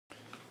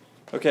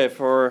Okay,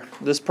 for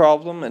this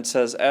problem it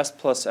says s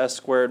plus s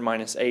squared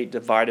minus 8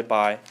 divided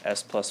by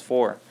s plus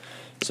 4.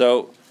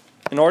 So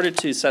in order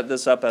to set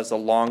this up as a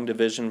long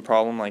division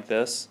problem like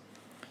this,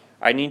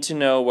 I need to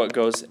know what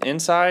goes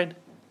inside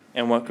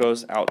and what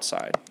goes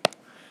outside.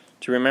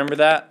 To remember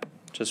that,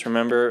 just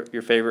remember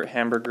your favorite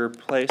hamburger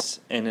place,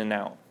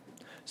 In-N-Out.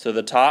 So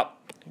the top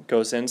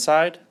goes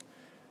inside,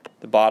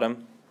 the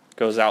bottom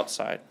goes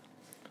outside.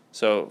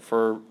 So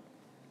for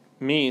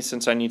me,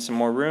 since I need some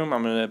more room,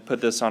 I'm going to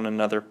put this on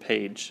another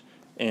page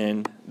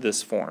in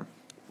this form.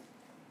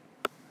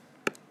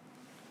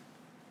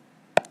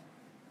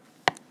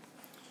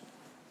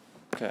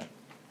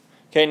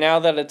 Okay, now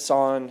that it's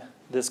on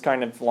this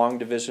kind of long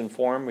division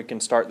form, we can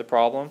start the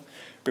problem.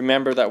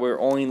 Remember that we're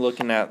only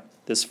looking at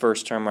this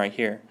first term right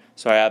here.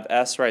 So I have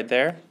s right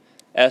there.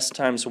 S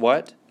times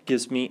what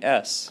gives me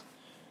s?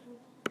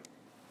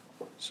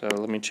 So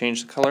let me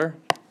change the color.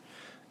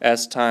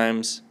 S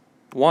times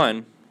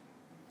 1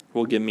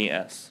 will give me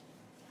s.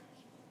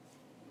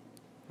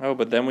 Oh,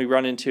 but then we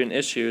run into an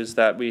issue is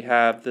that we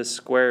have this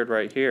squared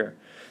right here.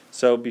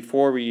 So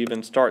before we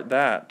even start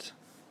that,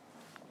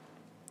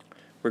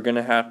 we're going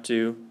to have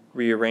to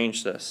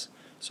rearrange this.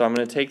 So I'm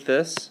going to take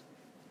this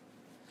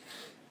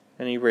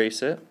and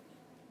erase it.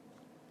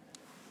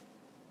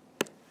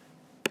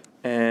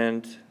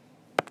 And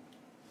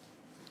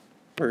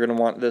we're going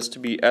to want this to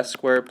be s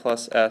squared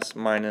plus s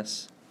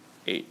minus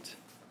 8.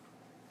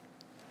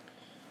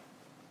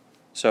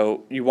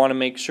 So you want to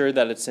make sure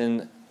that it's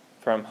in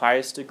from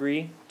highest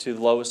degree to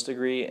the lowest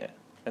degree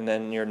and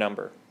then your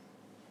number.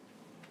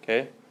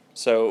 Okay?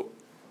 So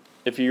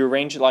if you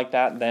arrange it like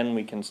that, then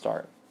we can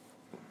start.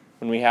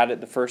 When we had it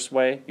the first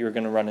way, you're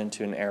going to run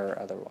into an error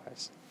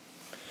otherwise.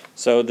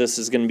 So this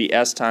is going to be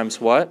s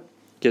times what?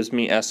 Gives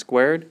me s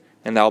squared,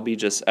 and that'll be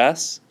just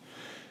s.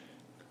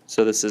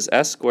 So this is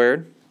s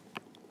squared.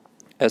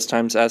 S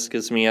times s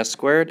gives me s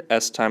squared.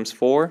 S times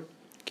 4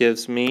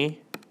 gives me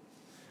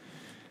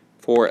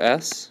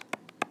 4s.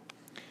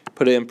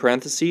 Put it in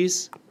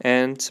parentheses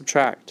and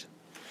subtract.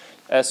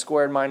 S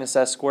squared minus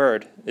s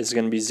squared is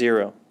going to be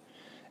 0.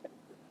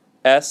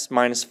 S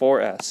minus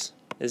 4s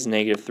is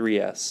negative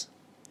 3s.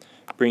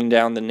 Bring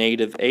down the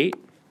negative 8.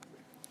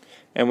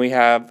 And we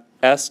have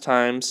s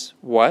times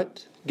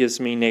what gives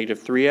me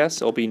negative 3s.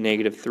 It'll be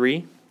negative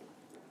 3.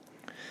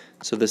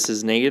 So this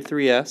is negative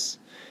 3s.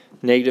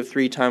 Negative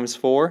 3 times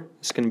 4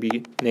 is going to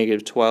be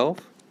negative 12.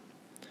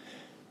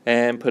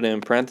 And put it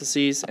in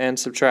parentheses and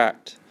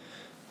subtract.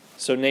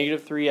 So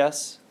negative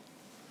 3s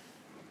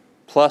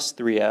plus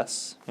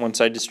 3s,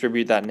 once I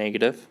distribute that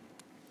negative,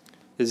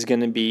 is going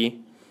to be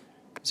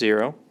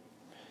 0.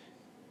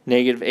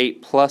 Negative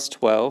 8 plus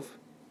 12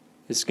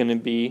 is going to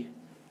be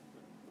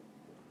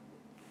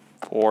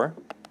 4.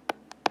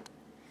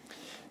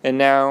 And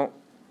now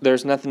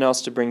there's nothing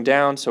else to bring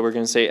down, so we're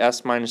going to say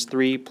s minus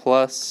 3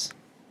 plus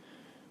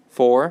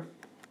 4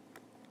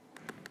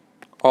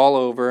 all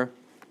over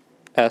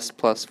s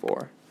plus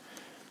 4.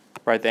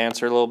 Write the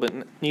answer a little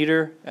bit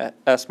neater.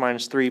 S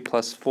minus 3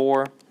 plus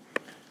 4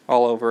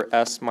 all over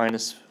s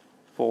minus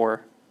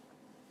 4,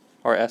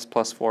 or s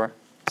plus 4.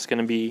 It's going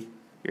to be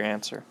your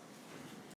answer.